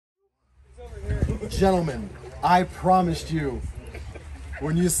Gentlemen, I promised you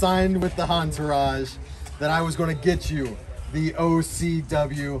when you signed with the Hahntourage that I was going to get you the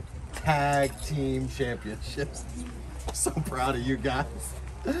OCW Tag Team Championships. I'm so proud of you guys.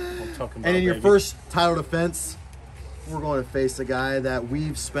 And in your first title defense, we're going to face a guy that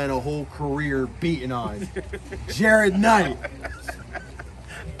we've spent a whole career beating on, Jared Knight.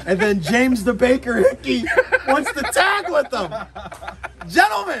 And then James the Baker Hickey wants to tag with them.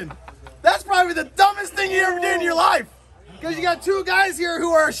 Gentlemen, that's probably the dumbest thing you ever did in your life. Because you got two guys here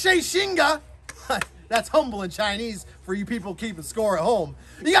who are Shei Shinga. That's humble in Chinese for you people keeping score at home.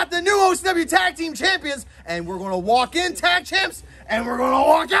 You got the new OCW Tag Team Champions, and we're going to walk in Tag Champs, and we're going to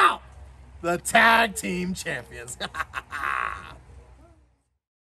walk out the Tag Team Champions.